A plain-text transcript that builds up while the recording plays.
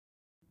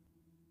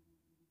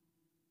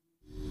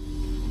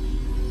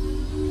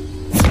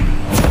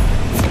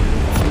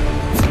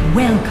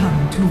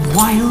to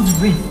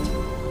Wildrift.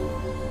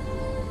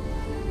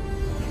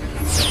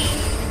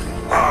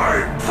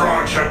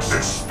 Projects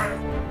expect.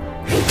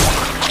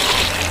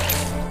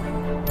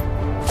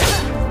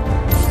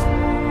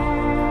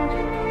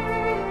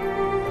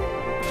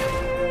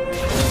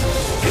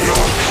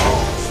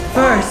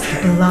 First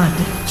blood.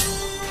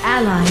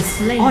 Ally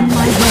slain. On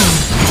my way.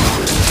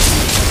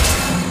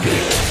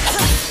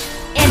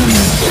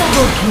 Enemy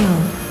double kill.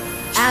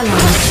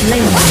 Ally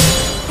slain.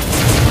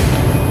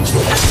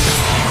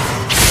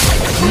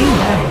 You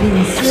have been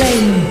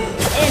slain.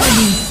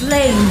 Enemy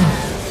slain.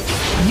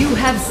 You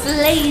have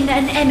slain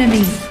an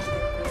enemy.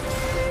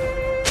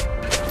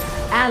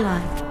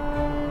 Ally.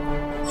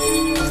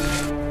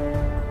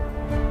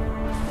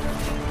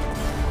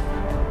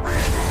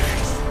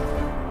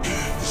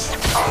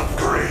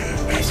 Upgrade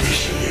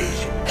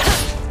initiated.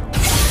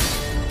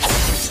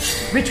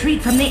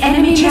 Retreat from the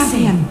enemy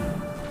champion.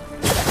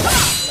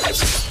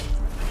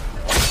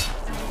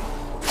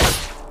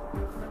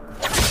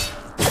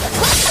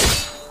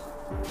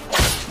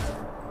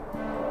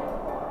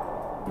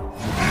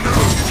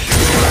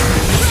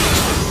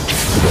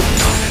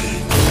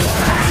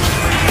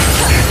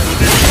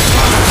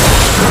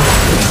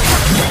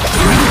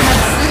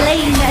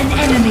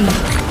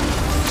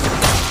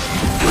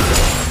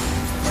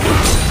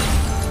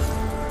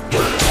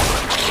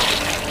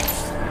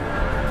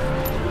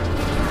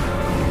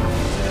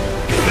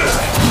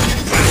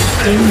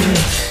 Danger,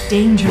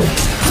 danger.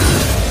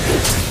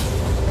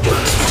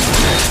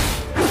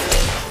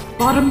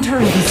 Bottom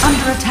turret is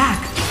under attack.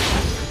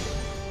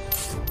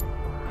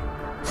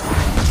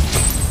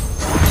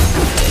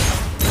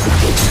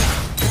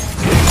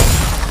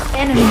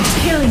 Enemy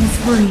killing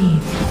spree.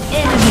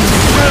 Enemy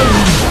slain.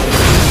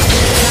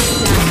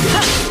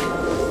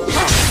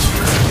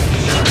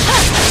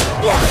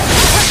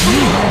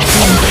 You have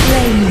been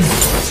slain.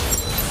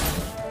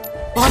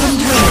 Bottom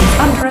turret is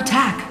under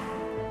attack.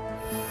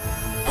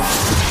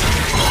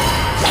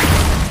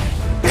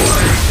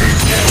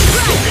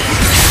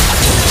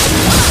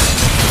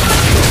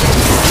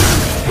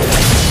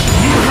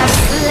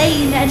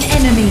 An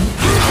enemy.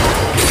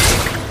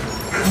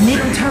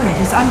 Middle turret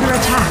is under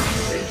attack.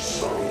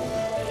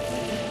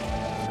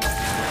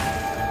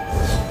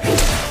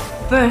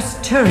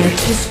 First turret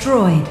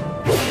destroyed.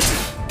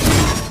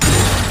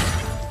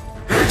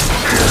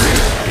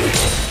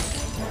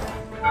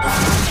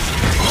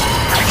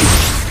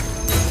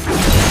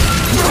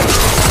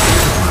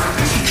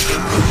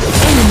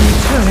 Enemy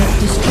turret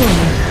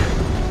destroyed.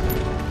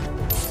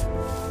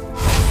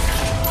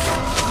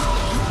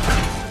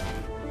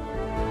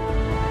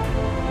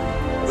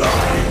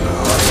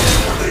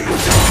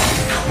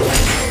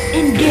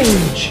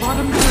 Engage!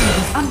 Bottom turret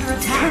is under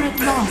attack. Turret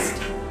lost.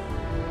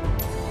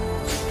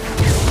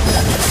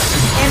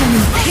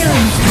 Enemy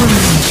killing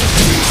spree.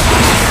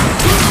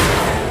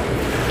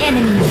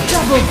 Enemy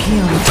double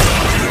kill.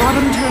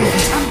 Bottom turret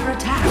is under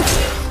attack.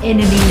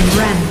 Enemy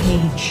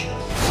rampage.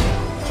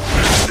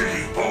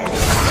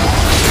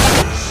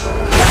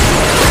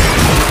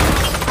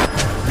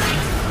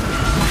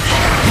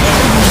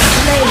 Enemy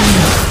slain.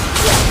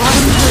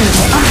 Bottom turret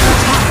is under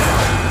attack.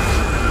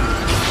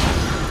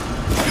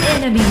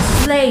 Enemy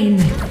slain.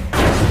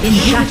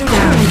 Shut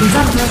down. It is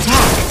under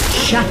attack.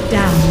 Shut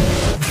down.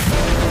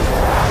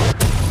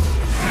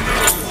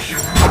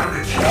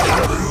 Humanity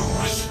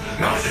lose.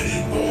 Not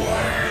anymore.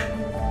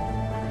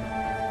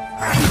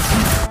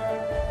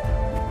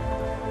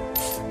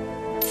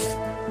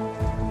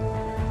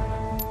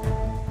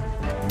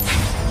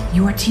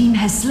 Your team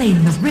has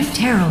slain the Rift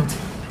Herald.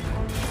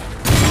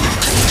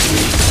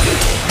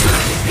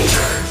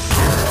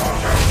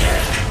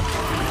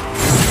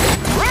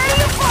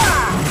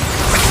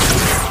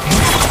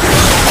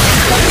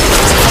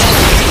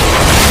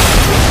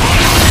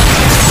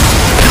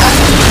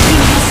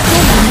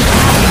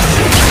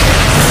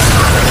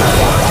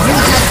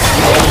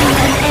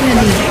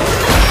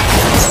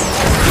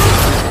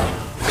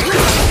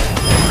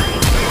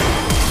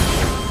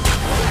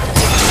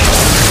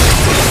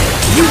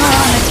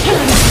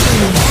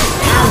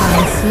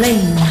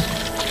 Slain.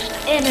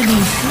 Enemy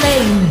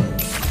slain.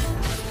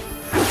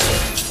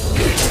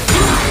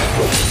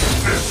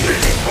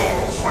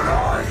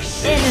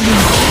 Enemy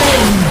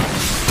slain.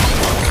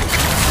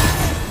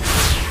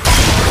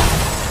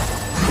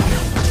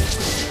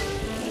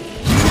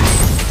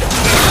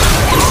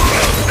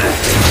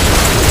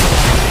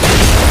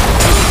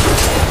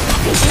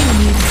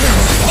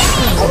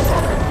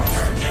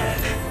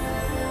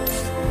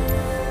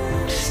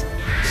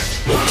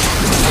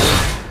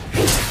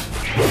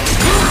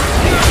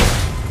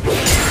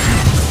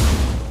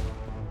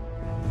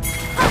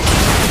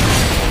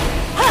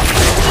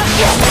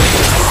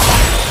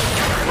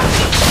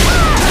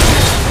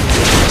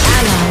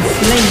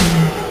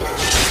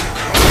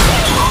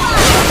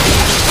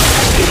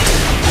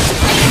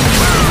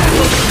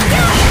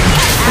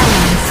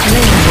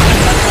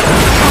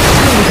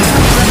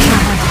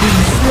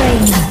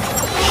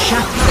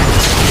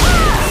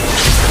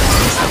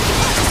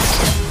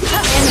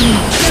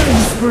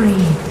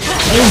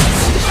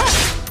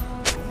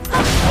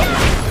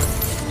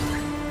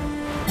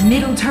 Enemy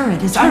middle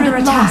turret is under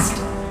attack.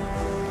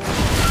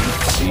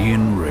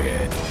 Seeing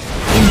red.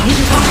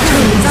 Inhibitor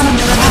turret is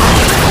under attack.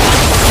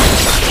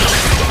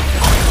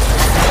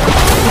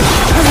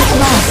 Turret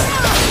lost.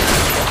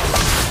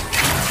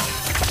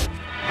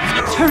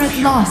 Turret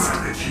lost.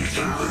 Humanity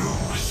to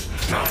lose.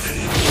 Not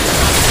anymore.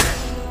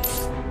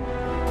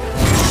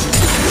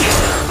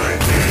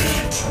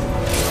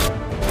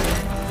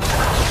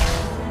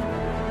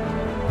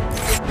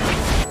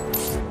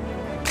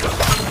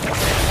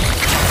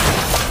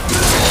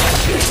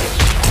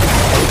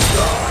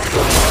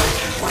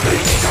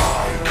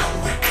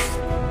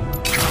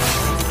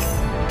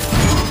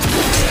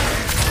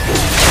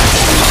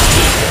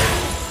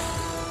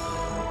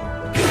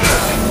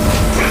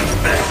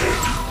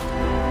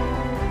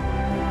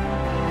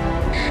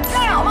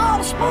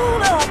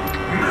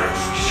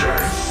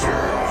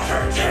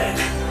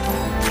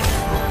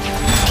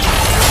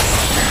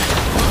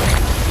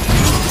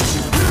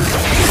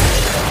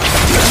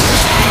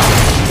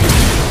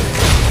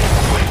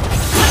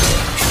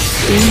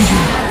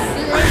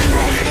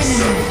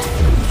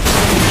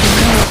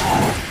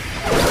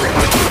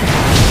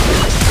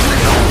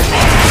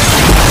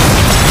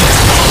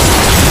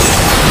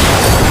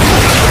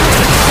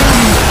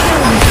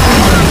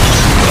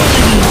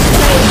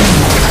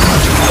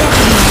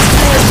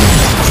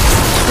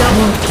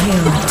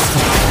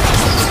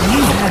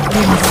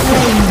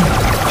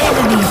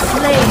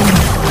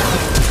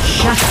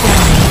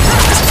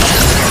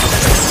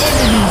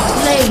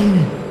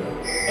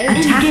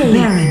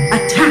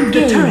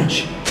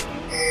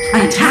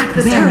 Attack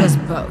the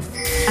Baron. Both.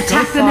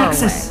 Attack the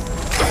Nexus.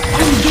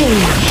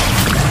 Engage.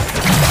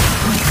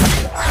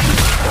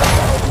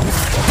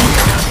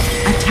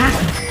 Attack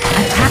Baron.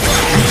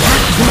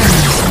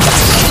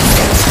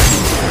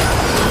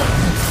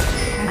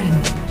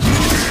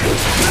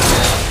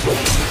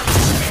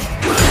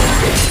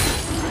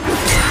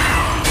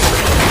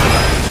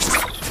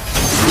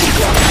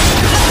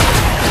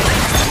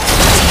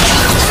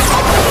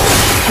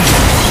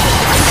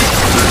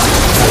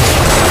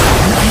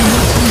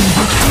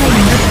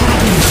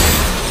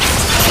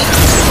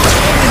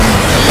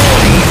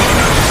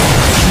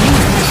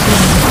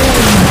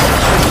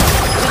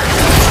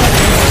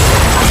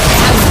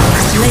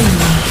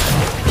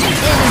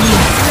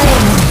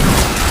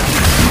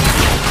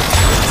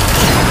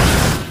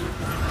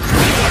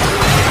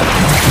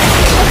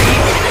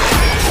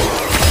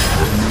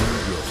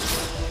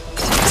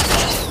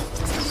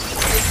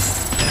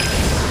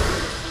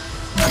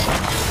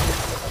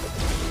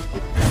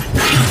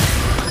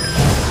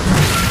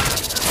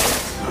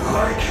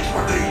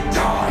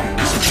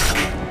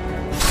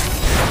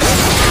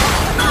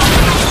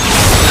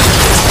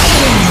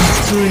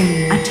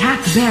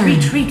 Baron.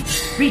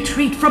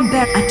 Retreat from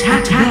Baron.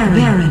 Attack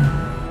Baron.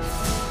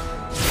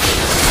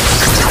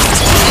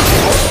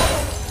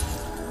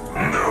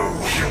 No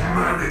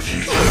humanity.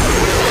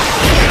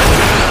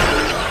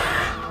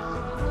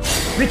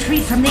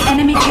 Retreat from the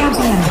enemy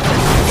champion.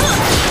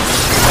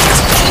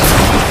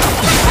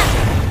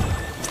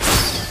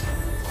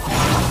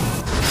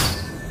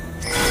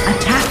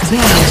 Attack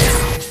Baron.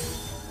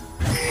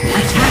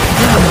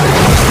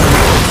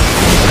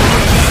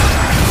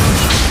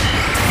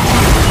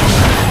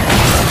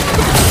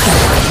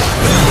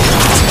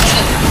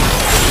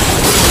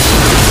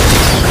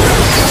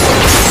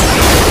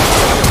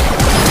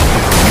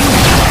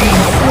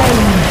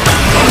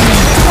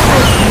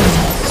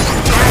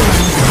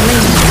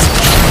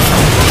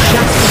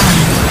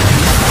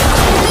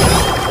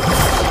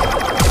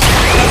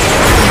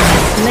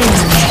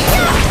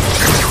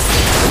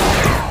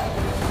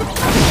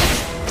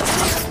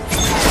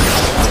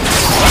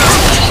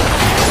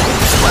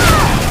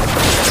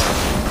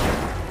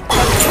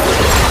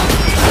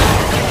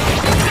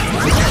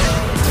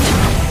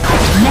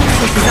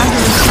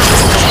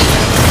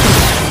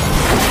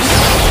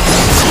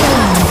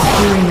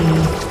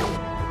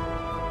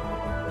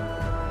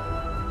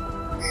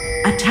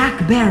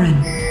 Attack Baron.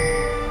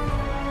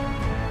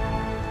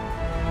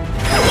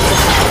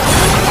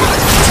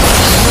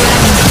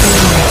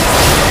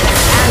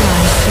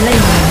 Ally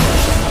slain.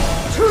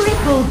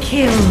 Triple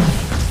kill.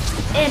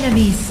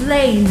 Enemy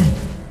slain.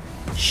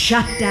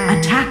 Shut down.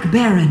 Attack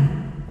Baron.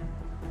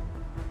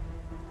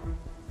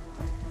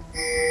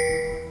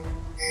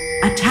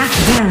 Attack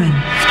Baron.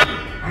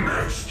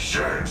 Next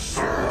chance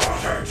for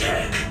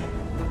attack.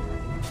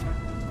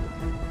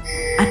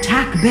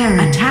 Attack Baron.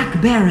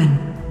 Attack Baron.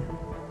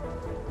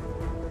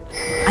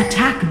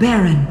 Attack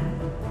Baron.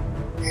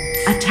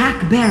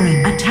 Attack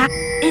Baron. Attack.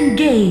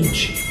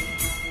 Engage.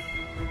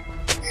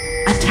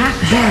 Attack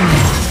Baron.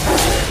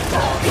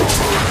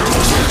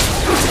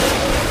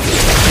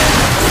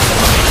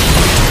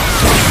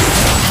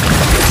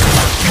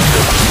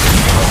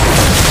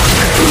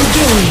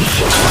 Engage.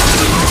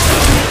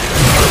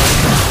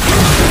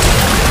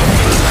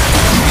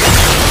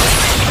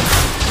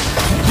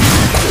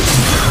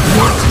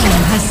 Your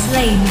team has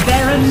slain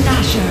Baron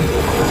Nashor.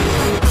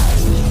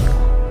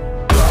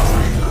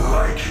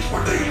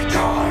 When they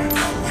die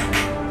quick.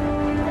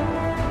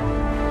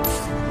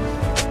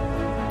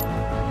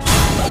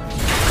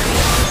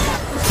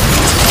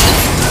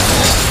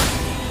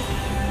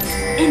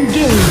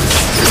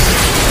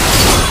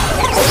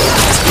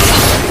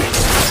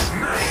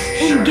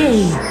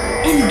 Engage!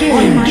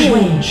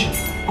 Engage!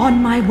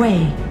 On my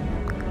way!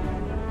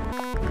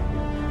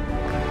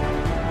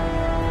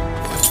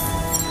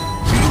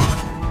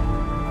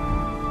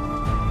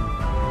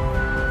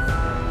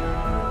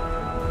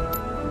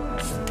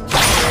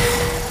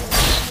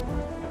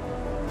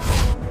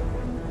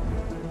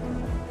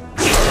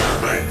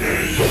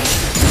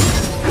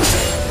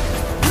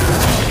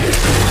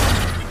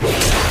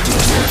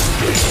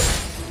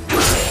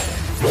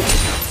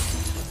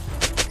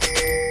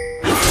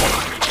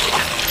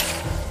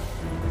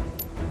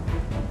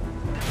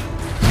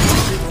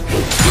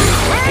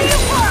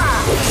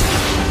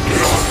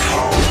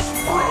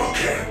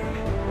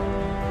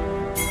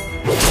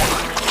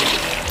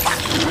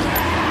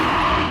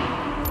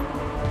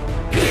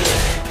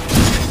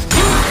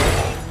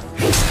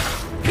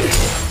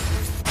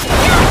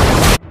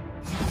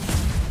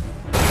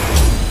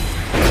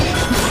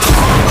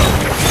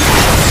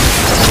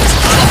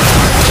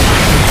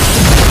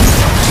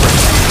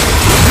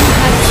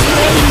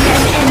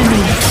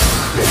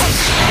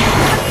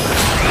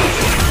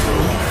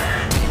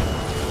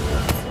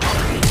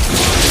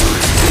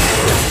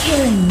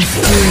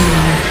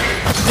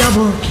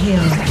 Double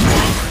kill.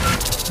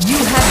 You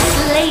have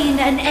slain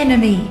an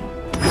enemy.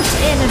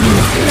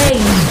 Enemy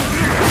slain.